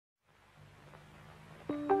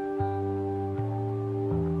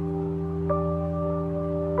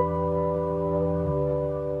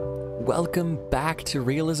Welcome back to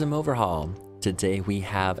Realism Overhaul. Today we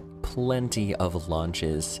have plenty of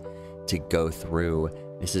launches to go through.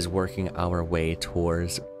 This is working our way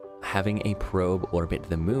towards having a probe orbit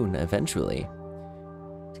the moon eventually.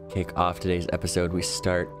 To kick off today's episode, we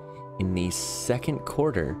start in the second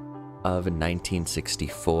quarter of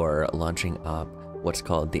 1964, launching up what's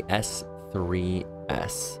called the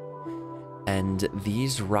S3S. And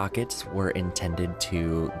these rockets were intended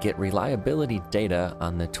to get reliability data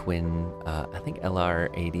on the twin, I think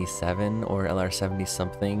LR-87 or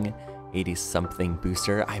LR-70-something, 80-something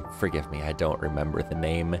booster. Forgive me, I don't remember the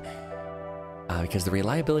name. Because the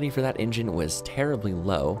reliability for that engine was terribly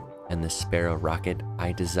low, and the Sparrow rocket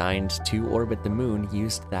I designed to orbit the moon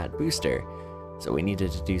used that booster. So we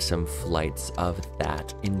needed to do some flights of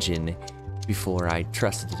that engine before I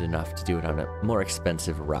trusted it enough to do it on a more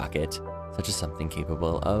expensive rocket, such as something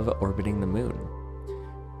capable of orbiting the moon.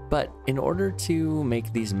 But in order to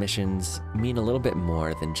make these missions mean a little bit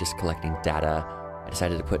more than just collecting data, I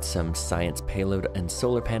decided to put some science payload and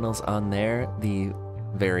solar panels on there, the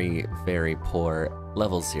very, very poor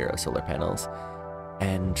level 0 solar panels,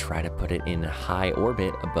 and try to put it in high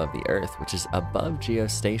orbit above the Earth, which is above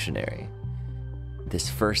geostationary. This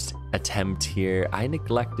first attempt here, I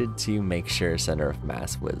neglected to make sure center of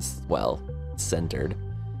mass was, well, centered,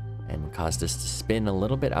 and caused us to spin a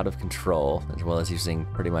little bit out of control, as well as using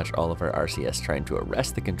pretty much all of our RCS trying to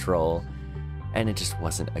arrest the control, and it just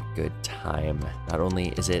wasn't a good time. Not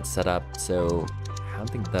only is it set up so I don't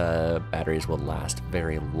think the batteries will last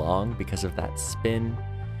very long because of that spin,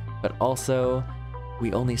 but also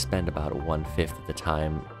we only spend about 1/5 of the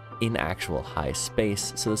time in actual high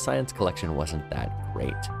space, so the science collection wasn't that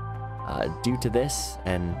great. Due to this,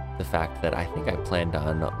 and the fact that I think I planned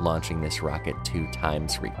on launching this rocket 2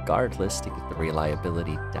 times regardless to get the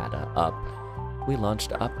reliability data up, we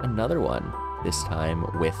launched up another one, this time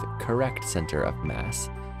with correct center of mass,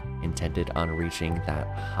 intended on reaching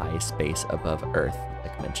that high space above Earth,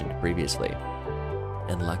 like mentioned previously.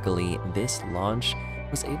 And luckily, this launch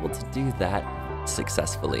was able to do that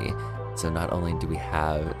successfully. So not only do we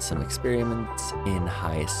have some experiments in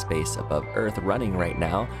high space above Earth running right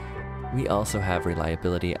now, we also have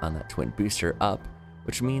reliability on that twin booster up,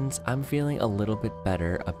 which means I'm feeling a little bit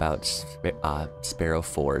better about Sparrow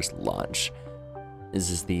 4's launch. This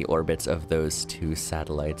is the orbits of those 2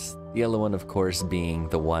 satellites, the yellow one of course being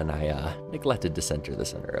the one I neglected to center the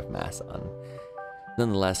center of mass on.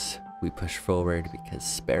 Nonetheless, we push forward because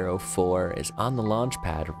Sparrow 4 is on the launch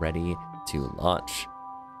pad ready to launch.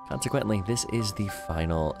 Consequently, this is the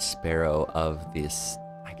final Sparrow of this,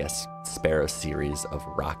 I guess, Sparrow series of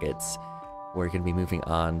rockets. We're going to be moving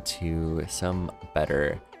on to some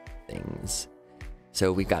better things.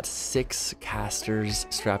 So we've got 6 casters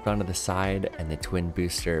strapped onto the side and the twin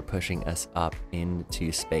booster pushing us up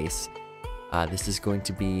into space. This is going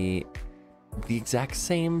to be the exact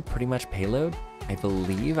same pretty much payload. I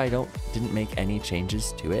believe I didn't make any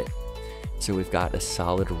changes to it. So we've got a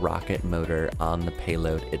solid rocket motor on the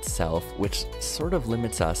payload itself, which sort of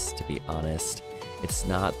limits us, to be honest. It's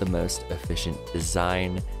not the most efficient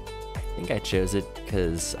design. I think I chose it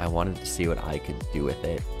because I wanted to see what I could do with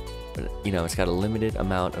it. But, you know, it's got a limited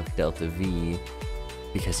amount of delta V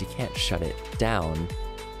because you can't shut it down.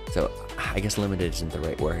 So I guess limited isn't the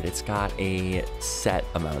right word. It's got a set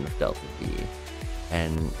amount of delta V.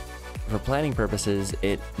 And for planning purposes,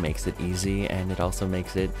 it makes it easy, and it also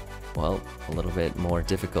makes it, well, a little bit more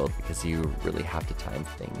difficult because you really have to time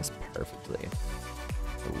things perfectly.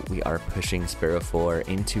 We are pushing Sparrow 4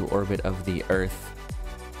 into orbit of the Earth,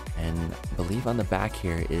 and I believe on the back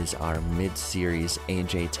here is our mid-series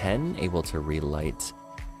AJ-10, able to relight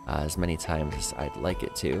as many times as I'd like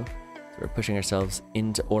it to. So we're pushing ourselves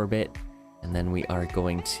into orbit, and then we are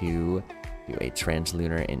going to do a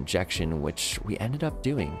translunar injection, which we ended up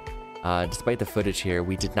doing. Despite the footage here,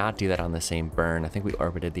 we did not do that on the same burn. I think we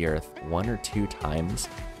orbited the Earth 1 or 2 times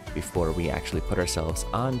before we actually put ourselves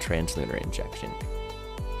on translunar injection.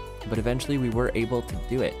 But eventually we were able to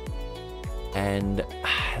do it. And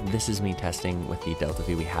this is me testing with the delta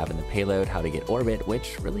V we have in the payload how to get orbit,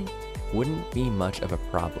 which really wouldn't be much of a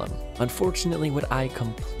problem. Unfortunately, what I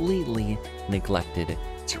completely neglected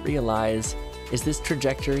to realize is this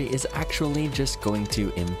trajectory is actually just going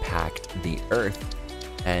to impact the Earth.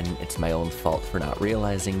 And it's my own fault for not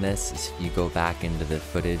realizing this. If you go back into the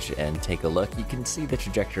footage and take a look, you can see the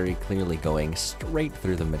trajectory clearly going straight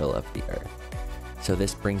through the middle of the Earth. So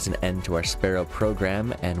this brings an end to our Sparrow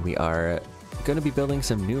program, and we are going to be building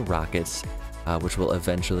some new rockets, which will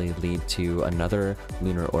eventually lead to another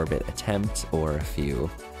lunar orbit attempt or a few.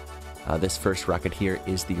 This first rocket here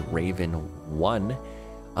is the Raven 1.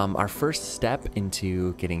 Our first step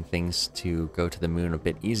into getting things to go to the moon a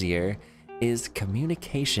bit easier is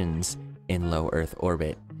communications in low Earth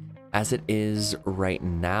orbit. As it is right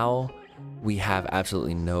now, we have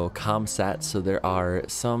absolutely no comsat, so there are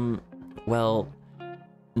some, well,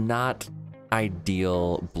 not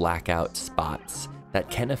ideal blackout spots that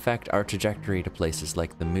can affect our trajectory to places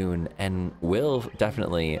like the moon, and will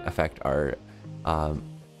definitely affect our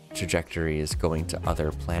trajectories going to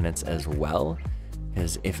other planets as well.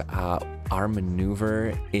 Because if our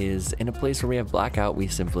maneuver is in a place where we have blackout, we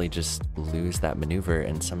simply just lose that maneuver,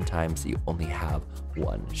 and sometimes you only have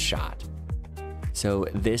one shot. So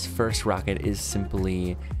this first rocket is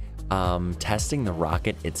simply testing the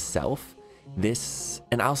rocket itself.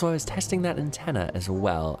 And also I was testing that antenna as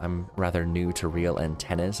well. I'm rather new to real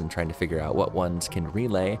antennas and trying to figure out what ones can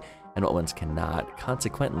relay and what ones cannot.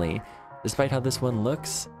 Consequently, despite how this one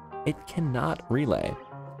looks, it cannot relay.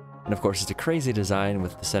 And of course, it's a crazy design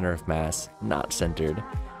with the center of mass not centered.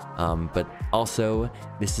 But also,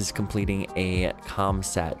 this is completing a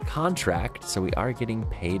ComSat contract, so we are getting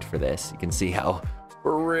paid for this. You can see how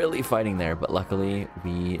we're really fighting there, but luckily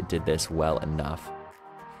we did this well enough.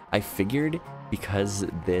 I figured because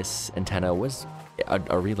this antenna was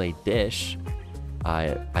a relay dish,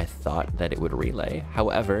 I thought that it would relay.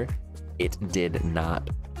 However, it did not.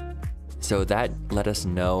 So that let us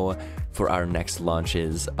know for our next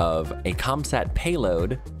launches of a ComSat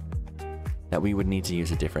payload that we would need to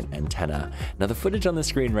use a different antenna. Now the footage on the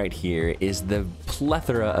screen right here is the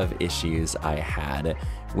plethora of issues I had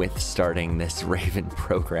with starting this Raven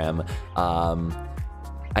program.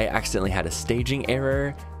 I accidentally had a staging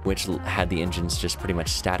error, which had the engines just pretty much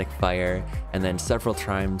static fire, and then several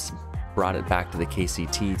times brought it back to the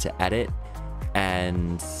KCT to edit,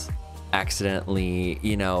 and accidentally,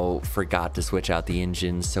 forgot to switch out the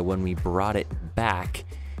engines. So when we brought it back,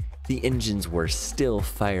 the engines were still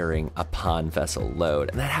firing upon vessel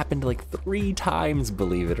load. And that happened like 3 times,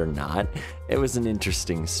 believe it or not. It was an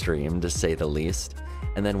interesting stream, to say the least.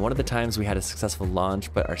 And then one of the times we had a successful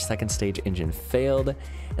launch, but our second stage engine failed.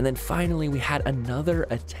 And then finally we had another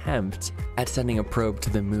attempt at sending a probe to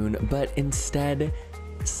the moon, but instead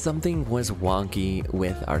something was wonky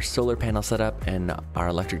with our solar panel setup and our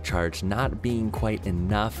electric charge not being quite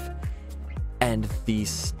enough, and the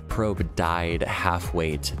probe died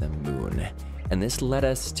halfway to the moon. And this led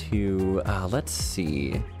us to, let's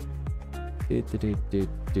see. I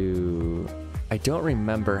don't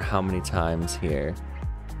remember how many times here.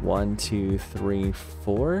 1, 2, 3,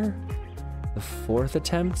 4? The 4th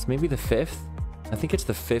attempt? Maybe the 5th? I think it's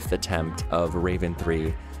the 5th attempt of Raven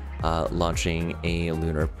 3 launching a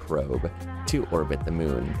lunar probe to orbit the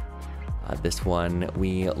moon. This one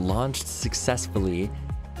we launched successfully,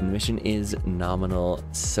 and the mission is nominal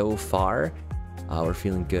so far. We're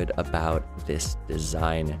feeling good about this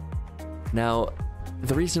design. Now,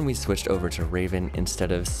 the reason we switched over to Raven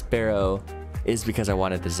instead of Sparrow is because I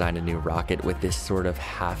wanted to design a new rocket with this sort of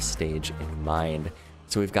half stage in mind.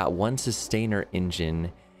 So we've got one sustainer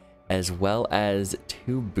engine as well as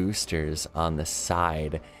 2 boosters on the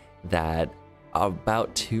side that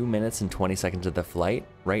about 2 minutes and 20 seconds of the flight,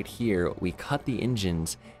 right here, we cut the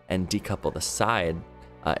engines and decouple the side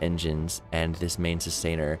engines, and this main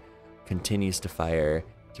sustainer continues to fire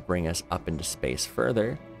to bring us up into space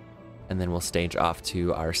further. And then we'll stage off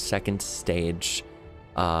to our second stage,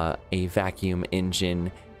 a vacuum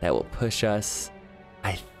engine that will push us,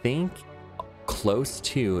 I think, close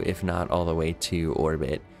to, if not all the way to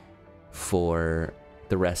orbit, for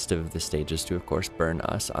the rest of the stages to, of course, burn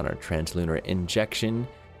us on our translunar injection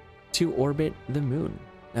to orbit the moon.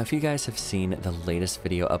 Now, if you guys have seen the latest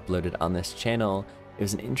video uploaded on this channel, it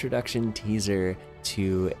was an introduction teaser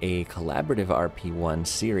to a collaborative RP1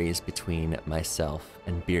 series between myself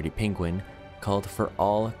and Beardy Penguin called For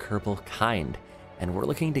All Kerbal Kind. And we're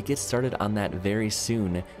looking to get started on that very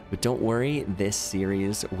soon, but don't worry, this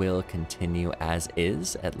series will continue as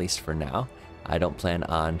is, at least for now. I don't plan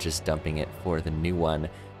on just dumping it for the new one,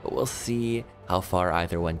 but we'll see how far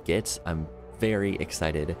either one gets. I'm very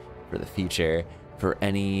excited for the future. For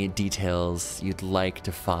any details you'd like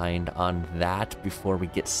to find on that before we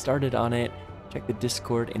get started on it, check the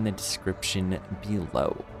Discord in the description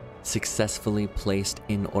below. Successfully placed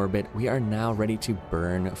in orbit, we are now ready to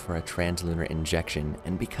burn for a translunar injection,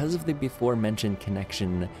 and because of the before mentioned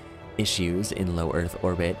connection issues in low Earth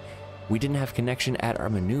orbit, we didn't have connection at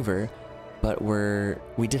our maneuver, but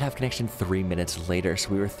we did have connection 3 minutes later, so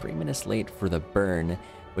we were 3 minutes late for the burn,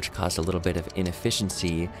 which caused a little bit of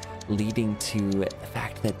inefficiency, leading to the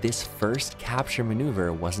fact that this first capture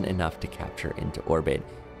maneuver wasn't enough to capture into orbit.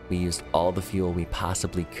 We used all the fuel we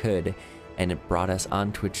possibly could, and it brought us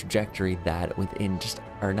onto a trajectory that within just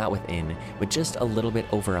or not within, but just a little bit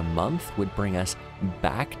over a month would bring us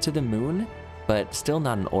back to the moon, but still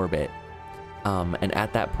not in orbit. And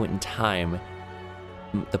at that point in time,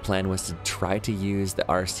 the plan was to try to use the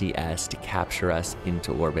RCS to capture us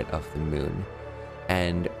into orbit of the moon.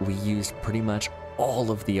 And we used pretty much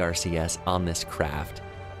all of the RCS on this craft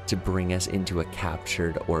to bring us into a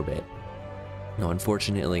captured orbit. Now,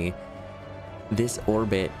 unfortunately, this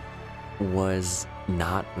orbit was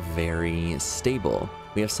not very stable.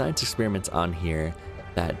 We have science experiments on here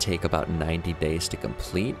that take about 90 days to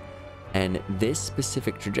complete, and this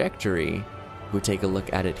specific trajectory, if we take a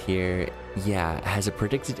look at it here, yeah, has a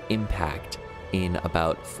predicted impact in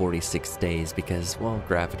about 46 days because, well,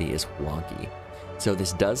 gravity is wonky. So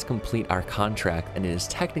this does complete our contract, and it is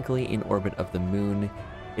technically in orbit of the moon.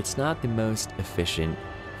 It's not the most efficient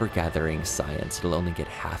for gathering science. It'll only get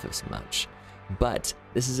half as much. But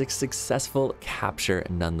this is a successful capture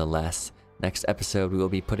nonetheless. Next episode, we will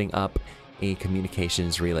be putting up a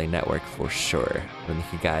communications relay network for sure.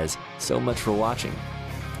 Thank you guys so much for watching,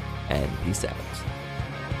 and peace out.